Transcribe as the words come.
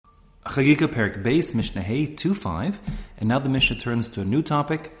Chagiga Perik Beis, Mishnah Hey 2.5. And now the Mishnah turns to a new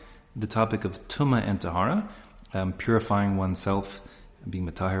topic, the topic of Tumah and Tahara, purifying oneself, being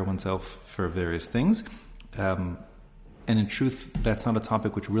Matahir oneself for various things. And in truth, that's not a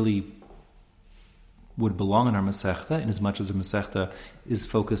topic which really would belong in our Masechta, in as much as the Masechta is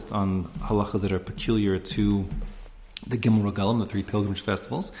focused on halachas that are peculiar to the Gimel Regalim, the 3 pilgrimage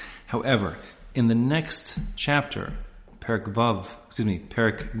festivals. However, in the next chapter, Perik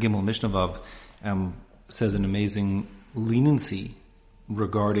Gimel Mishnah Vav says an amazing leniency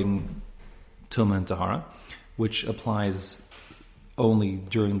regarding Tumah and Tahara, which applies only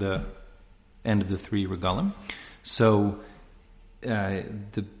during the end of the 3 Regalim. So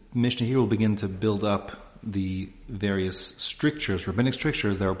the Mishnah here will begin to build up the various strictures, rabbinic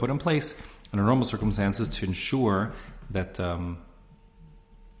strictures that were put in place under normal circumstances to ensure that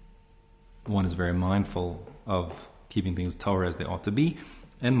one is very mindful of keeping things Torah as they ought to be,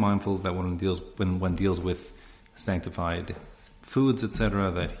 and mindful that when one deals with sanctified foods,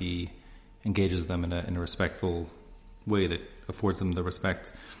 etc., that he engages them in a respectful way that affords them the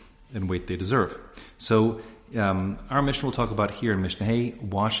respect and weight they deserve. So our Mishnah will talk about here in Mishnah Hey,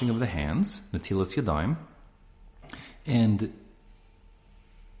 washing of the hands, Natilas Yadayim, and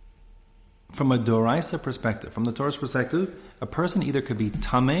from a Doraisa perspective, from the Torah's perspective, a person either could be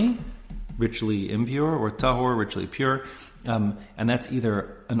Tameh, ritually impure, or Tahor, ritually pure, and that's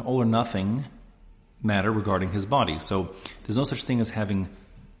either an all or nothing matter regarding his body. So there's no such thing as having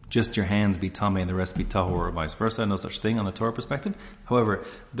just your hands be Tameh and the rest be Tahor, or vice versa. No such thing on the Torah perspective. However,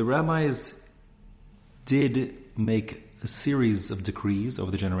 the rabbis did make a series of decrees over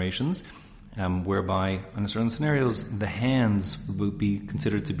the generations, whereby, under certain scenarios, the hands would be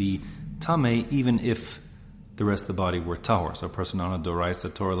considered to be Tameh, even if the rest of the body were Tahor. So a person on a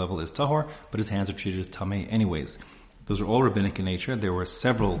Doraisa Torah level is Tahor, but his hands are treated as Tameh anyways. Those are all rabbinic in nature. There were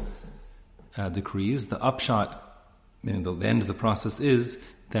several decrees. The upshot, meaning the end of the process, is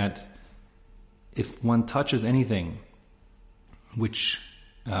that if one touches anything which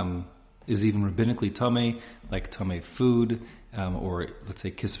is even rabbinically Tameh, like Tameh food, or let's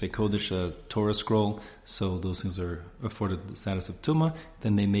say Kisvei Kodesh, a Torah scroll, so those things are afforded the status of Tumah,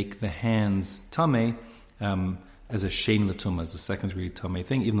 then they make the hands Tameh as a Shein L'Tumah, as a secondary Tameh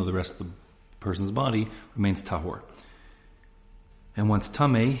thing, even though the rest of the person's body remains Tahor. And once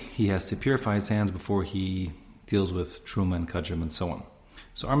Tameh, he has to purify his hands before he deals with Truma and Kajim and so on.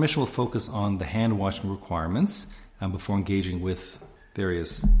 So our mission will focus on the hand washing requirements before engaging with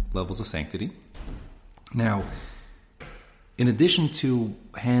various levels of sanctity. Now, in addition to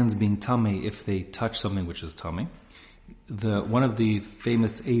hands being Tameh if they touch something which is Tameh, one of the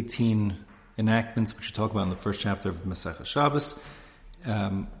famous 18 enactments which we talk about in the first chapter of Masechah Shabbos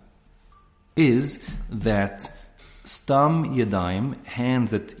is that Stam Yadayim,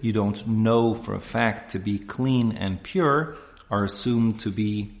 hands that you don't know for a fact to be clean and pure, are assumed to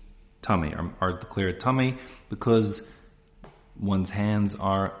be Tameh, are declared Tameh, because one's hands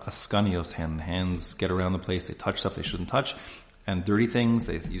are a skanios hand. Hands get around the place, they touch stuff they shouldn't touch, and dirty things,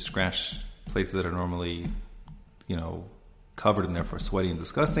 you scratch places that are normally, covered and therefore sweaty and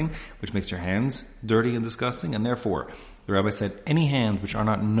disgusting, which makes your hands dirty and disgusting, and therefore the rabbi said any hands which are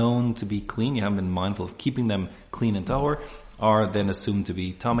not known to be clean, you haven't been mindful of keeping them clean and tahor, are then assumed to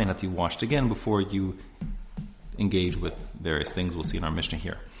be tamei, not to be washed again before you engage with various things we'll see in our Mishnah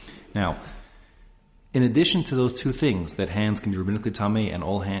here. Now, in addition to those two things, that hands can be rabbinically tamei and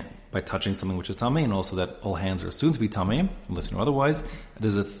all by touching something which is tamei, and also that all hands are assumed to be tamei, unless you know otherwise,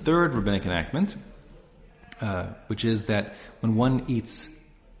 there's a third rabbinic enactment, which is that when one eats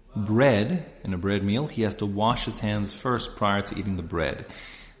bread in a bread meal, he has to wash his hands first prior to eating the bread.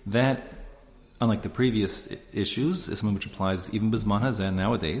 That, unlike the previous issues, is something which applies even Bizman Hazen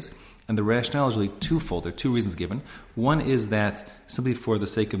nowadays. And the rationale is really twofold. There are two reasons given. One is that simply for the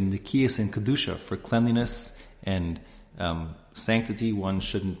sake of Nikias and Kedusha, for cleanliness and sanctity, one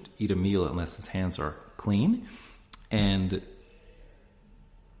shouldn't eat a meal unless his hands are clean. And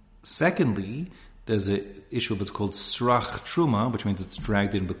secondly, there's an issue of what's called srach truma, which means it's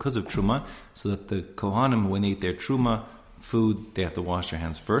dragged in because of truma, so that the Kohanim, when they eat their truma food, they have to wash their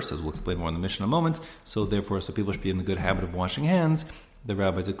hands first, as we'll explain more in the Mishnah in a moment. So therefore, so people should be in the good habit of washing hands. The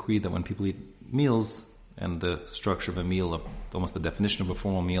rabbis agreed that when people eat meals, and the structure of a meal, almost the definition of a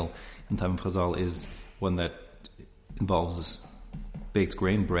formal meal in time of Chazal, is one that involves baked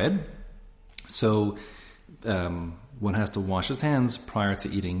grain, bread. So one has to wash his hands prior to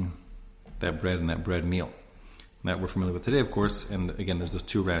eating that bread and that bread meal. And that we're familiar with today, of course, and again, there's those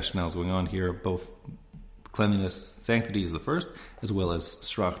two rationales going on here, both cleanliness, sanctity is the first, as well as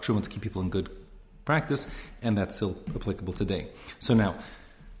srach truma, to keep people in good practice, and that's still applicable today. So now,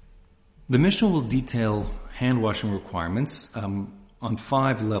 The Mishnah will detail hand washing requirements on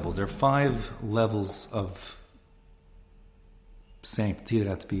 5 levels. There are 5 levels of sanctity that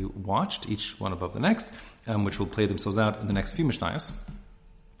have to be watched, each one above the next, which will play themselves out in the next few Mishnayos.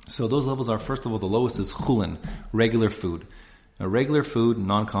 So those levels are, first of all, the lowest is chulin, regular food. Now, regular food,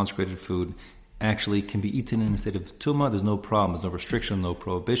 non-consecrated food, actually can be eaten in a state of tumah. There's no problem, there's no restriction, no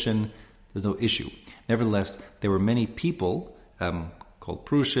prohibition, there's no issue. Nevertheless, there were many people, called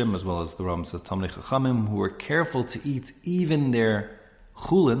prushim, as well as the Ram says Talmidei Chachamim, who were careful to eat even their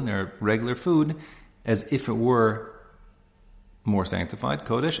chulin, their regular food, as if it were more sanctified,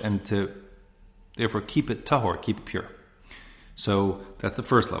 kodesh, and to therefore keep it tahor, keep it pure. So that's the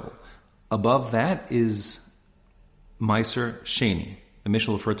first level. Above that is Meiser Sheni. The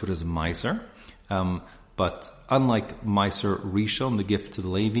Mishnah referred to it as Meiser, but unlike Meiser Rishon, the gift to the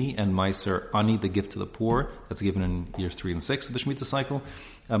Levi, and Meiser Ani, the gift to the poor, that's given in years 3 and 6 of the Shemitah cycle,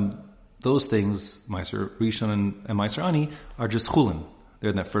 those things, Meiser Rishon and Meiser Ani, are just chulin.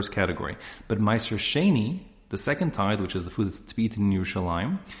 They're in that first category. But Meiser Sheni, the second tithe, which is the food that's to be eaten in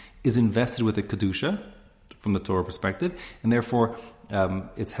Yerushalayim, is invested with a kedusha, from the Torah perspective, and therefore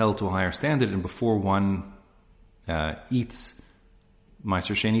it's held to a higher standard, and before one eats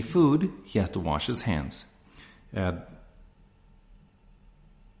Meiser Sheni food, he has to wash his hands.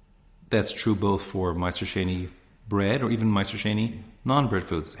 That's true both for Meiser Sheni bread or even Meiser Sheni non-bread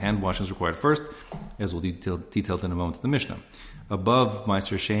foods. Hand washing is required first, as we'll detail in a moment in the Mishnah. Above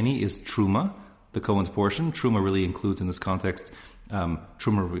Meiser Sheni is Truma, the Kohen's portion. Truma really includes in this context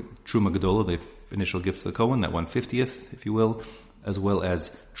Truma Gedola, the initial gift to the Kohen, that 1/50th, if you will, as well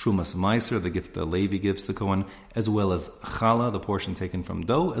as Trumas Meiser, the gift the Levi gives to the Kohen, as well as Challah, the portion taken from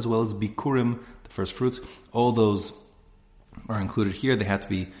dough, as well as Bikurim, the first fruits. All those are included here. They have to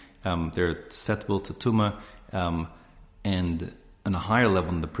be, they're susceptible to Tumah, and on a higher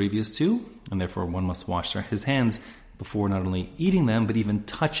level than the previous two, and therefore one must wash his hands before not only eating them, but even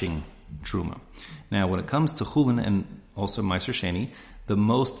touching Truma. Now, when it comes to Chulin and also Meiser Sheni, the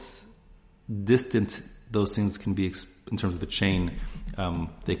most distant those things can be, in terms of a chain,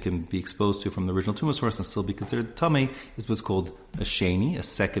 they can be exposed to from the original Tumah source and still be considered Tameh, is what's called a Sheni, a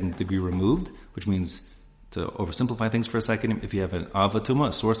second degree removed, which means, to oversimplify things for a second, if you have an Ava Tumah,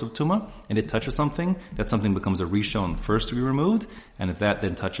 a source of Tumah, and it touches something, that something becomes a Rishon, first degree removed, and if that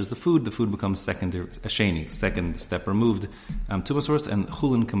then touches the food becomes a Sheni, second step removed Tumah source, and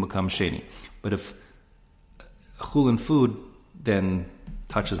Chulin can become Sheni. But if Chulin food then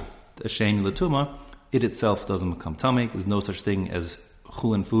touches a Sheni L'Tumah, it itself doesn't become Tameh. There's no such thing as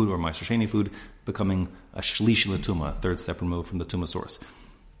Chulin food or Meiser Sheni food becoming a Shlishi L'Tumah, a third step removed from the Tumah source.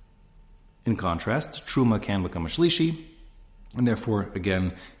 In contrast, Truma can become a Shlishi, and therefore,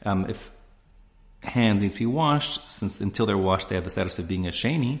 again, if hands need to be washed, since until they're washed they have the status of being a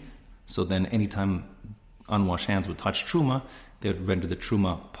Sheni, so then anytime unwashed hands would touch Truma, they would render the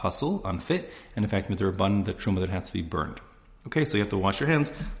Truma puzzle, unfit, and in fact, if they're abundant, the Truma that has to be burned. Okay, so you have to wash your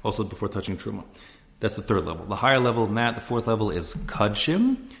hands also before touching Truma. That's the third level. The higher level than that, the fourth level, is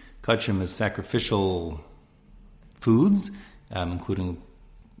Kudshim. Kudshim is sacrificial foods, including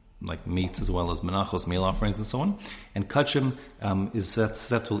like meats as well as menachos, meal offerings, and so on. And Kudshim is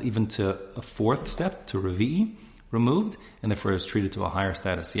susceptible even to a fourth step, to Revi'i, removed, and therefore is treated to a higher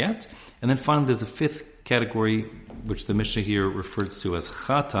status yet. And then finally, there's a fifth category, which the Mishnah here refers to as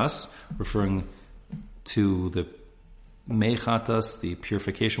Chatas, referring to the Mechatas, the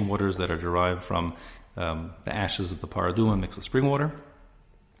purification waters that are derived from the ashes of the paraduma mixed with spring water.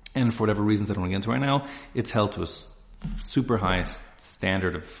 And for whatever reasons I don't want to get into right now, it's held to a super high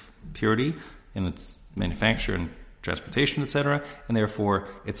standard of purity in its manufacture and transportation, etc. And therefore,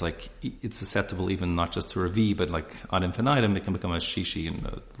 it's susceptible even not just to Revi, but like ad infinitum, it can become a Shishi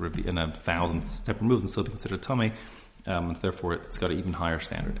in a 1,000th step removed and still be considered Tameh. And therefore, it's got an even higher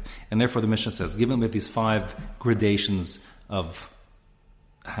standard. And therefore, the Mishnah says, given we have these 5 gradations of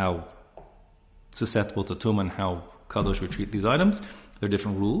how susceptible to Tumah and how Kadosh would treat these items, there are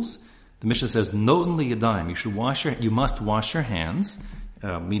different rules. The Mishnah says, Noten liyadayim, you must wash your hands,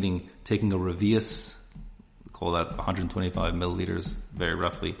 meaning taking a revius, call that 125 milliliters, very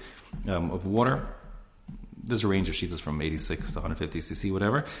roughly, of water. There's a range of sheets from 86 to 150 cc,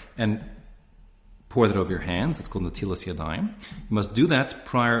 whatever, and pour that over your hands. That's called natilas yadayim. You must do that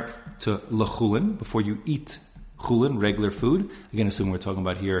prior to lachulin, before you eat chulin, regular food. Again, assuming we're talking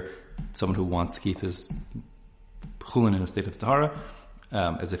about here someone who wants to keep his chulin in a state of tahara,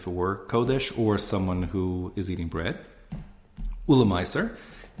 as if it were kodesh, or someone who is eating bread. Ulamaiser,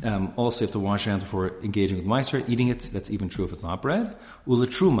 Also, you have to wash your hands before engaging with meiser, eating it. That's even true if it's not bread. Ula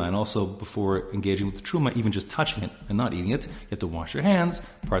truma, and also before engaging with the truma, even just touching it and not eating it, you have to wash your hands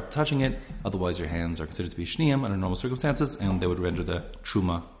prior to touching it. Otherwise, your hands are considered to be shniyim under normal circumstances, and they would render the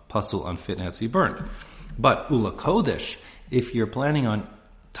truma pasul, unfit, and has to be burned. But ula kodesh, if you're planning on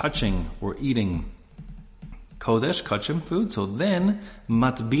touching or eating kodesh, kachim food, so then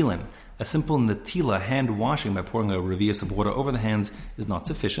matbilin. A simple natila, hand washing by pouring a revius of water over the hands is not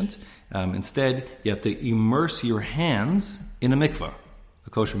sufficient. Instead, you have to immerse your hands in a mikvah. A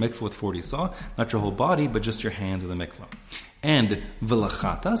kosher mikvah with 40 saw, not your whole body, but just your hands in the mikvah. And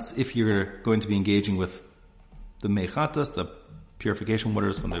velachatas, if you're going to be engaging with the mechatas, the purification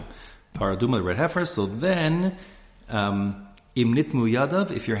waters from the paraduma, the red heifers, so then im nitmu yadav,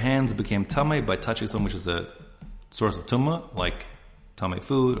 if your hands became tamei by touching something which is a source of tumma, like tamei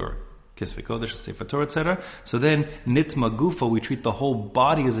food or kisvei kodesh, sefer Torah, etc. So then, nitma gufa, we treat the whole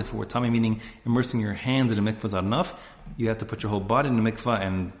body as if it were tummy, meaning immersing your hands in a mikvah is not enough. You have to put your whole body in a mikvah,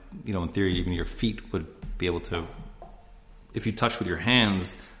 and, in theory, even your feet would be able to, if you touch with your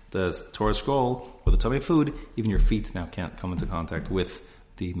hands the Torah scroll or the tummy food, even your feet now can't come into contact with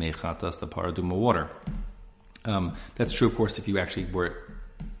the mechatas, the paraduma water. That's true, of course, if you actually were,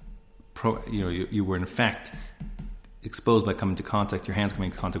 you were in fact exposed by coming into contact, your hands coming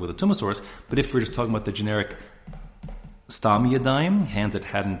into contact with a tumah source. But if we're just talking about the generic stam yadayim, hands that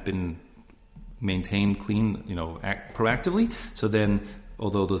hadn't been maintained clean, proactively, so then,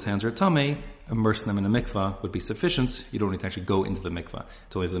 although those hands are tamei, immersing them in a mikvah would be sufficient. You don't need to actually go into the mikvah.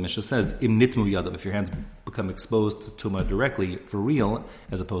 So as the Mishnah says, im nitmu yadav, if your hands become exposed to tumah directly, for real,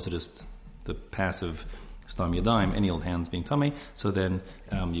 as opposed to just the passive stam yadayim, any old hands being tamei, so then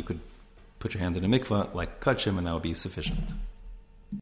you could put your hands in a mikvah like kachim, and that would be sufficient.